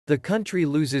The country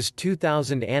loses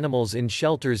 2,000 animals in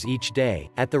shelters each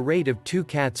day, at the rate of 2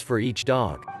 cats for each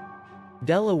dog.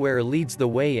 Delaware leads the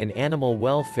way in animal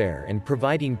welfare and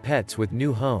providing pets with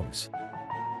new homes.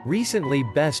 Recently,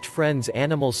 Best Friends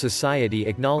Animal Society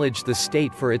acknowledged the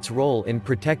state for its role in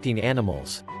protecting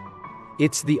animals.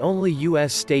 It's the only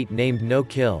U.S. state named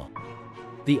no-kill.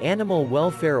 The Animal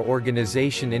Welfare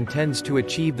Organization intends to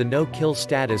achieve the no-kill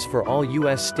status for all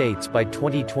U.S. states by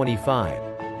 2025.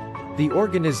 The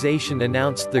organization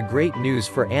announced the great news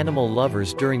for animal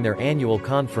lovers during their annual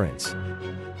conference.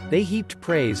 They heaped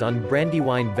praise on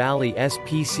Brandywine Valley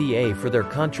SPCA for their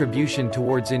contribution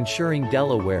towards ensuring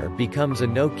Delaware becomes a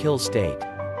no-kill state.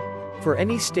 For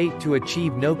any state to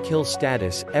achieve no-kill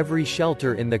status, every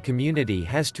shelter in the community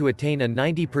has to attain a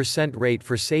 90% rate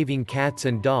for saving cats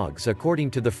and dogs,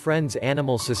 according to the Friends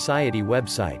Animal Society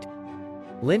website.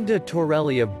 Linda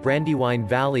Torelli of Brandywine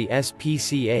Valley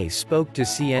SPCA spoke to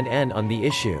CNN on the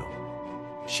issue.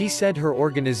 She said her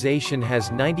organization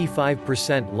has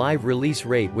 95% live release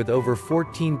rate with over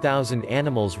 14,000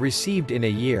 animals received in a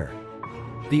year.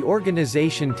 The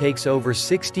organization takes over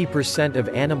 60% of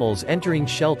animals entering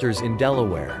shelters in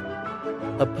Delaware.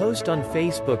 A post on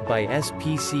Facebook by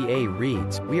SPCA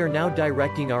reads, "We are now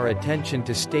directing our attention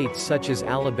to states such as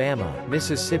Alabama,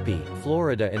 Mississippi,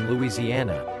 Florida and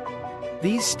Louisiana.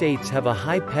 These states have a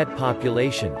high pet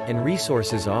population, and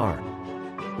resources are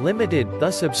limited,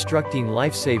 thus obstructing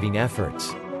life-saving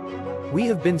efforts. We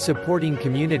have been supporting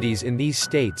communities in these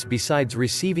states besides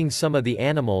receiving some of the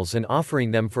animals and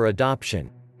offering them for adoption.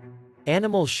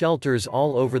 Animal shelters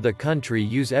all over the country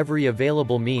use every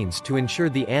available means to ensure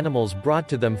the animals brought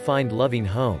to them find loving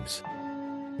homes.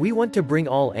 We want to bring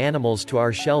all animals to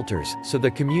our shelters, so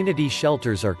the community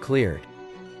shelters are cleared."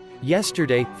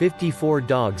 Yesterday, 54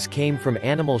 dogs came from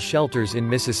animal shelters in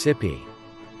Mississippi.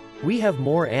 We have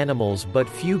more animals but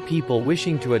few people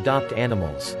wishing to adopt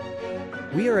animals.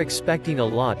 We are expecting a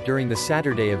lot during the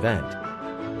Saturday event.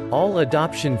 All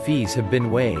adoption fees have been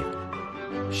waived.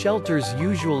 Shelters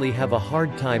usually have a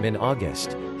hard time in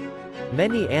August.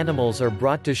 Many animals are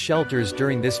brought to shelters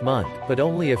during this month, but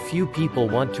only a few people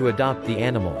want to adopt the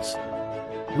animals.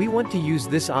 We want to use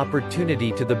this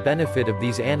opportunity to the benefit of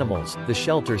these animals, the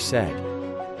shelter said.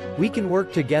 We can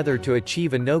work together to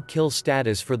achieve a no-kill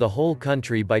status for the whole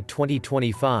country by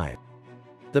 2025.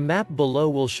 The map below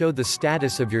will show the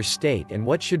status of your state and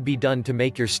what should be done to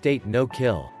make your state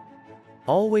no-kill.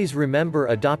 Always remember,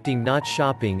 adopting, not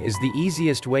shopping, is the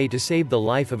easiest way to save the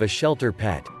life of a shelter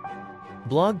pet.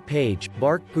 Blog page,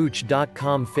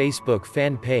 BarkPooch.com, Facebook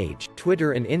fan page,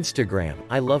 Twitter and Instagram,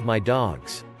 I love my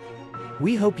dogs.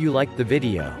 We hope you liked the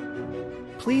video.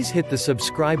 Please hit the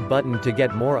subscribe button to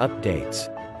get more updates.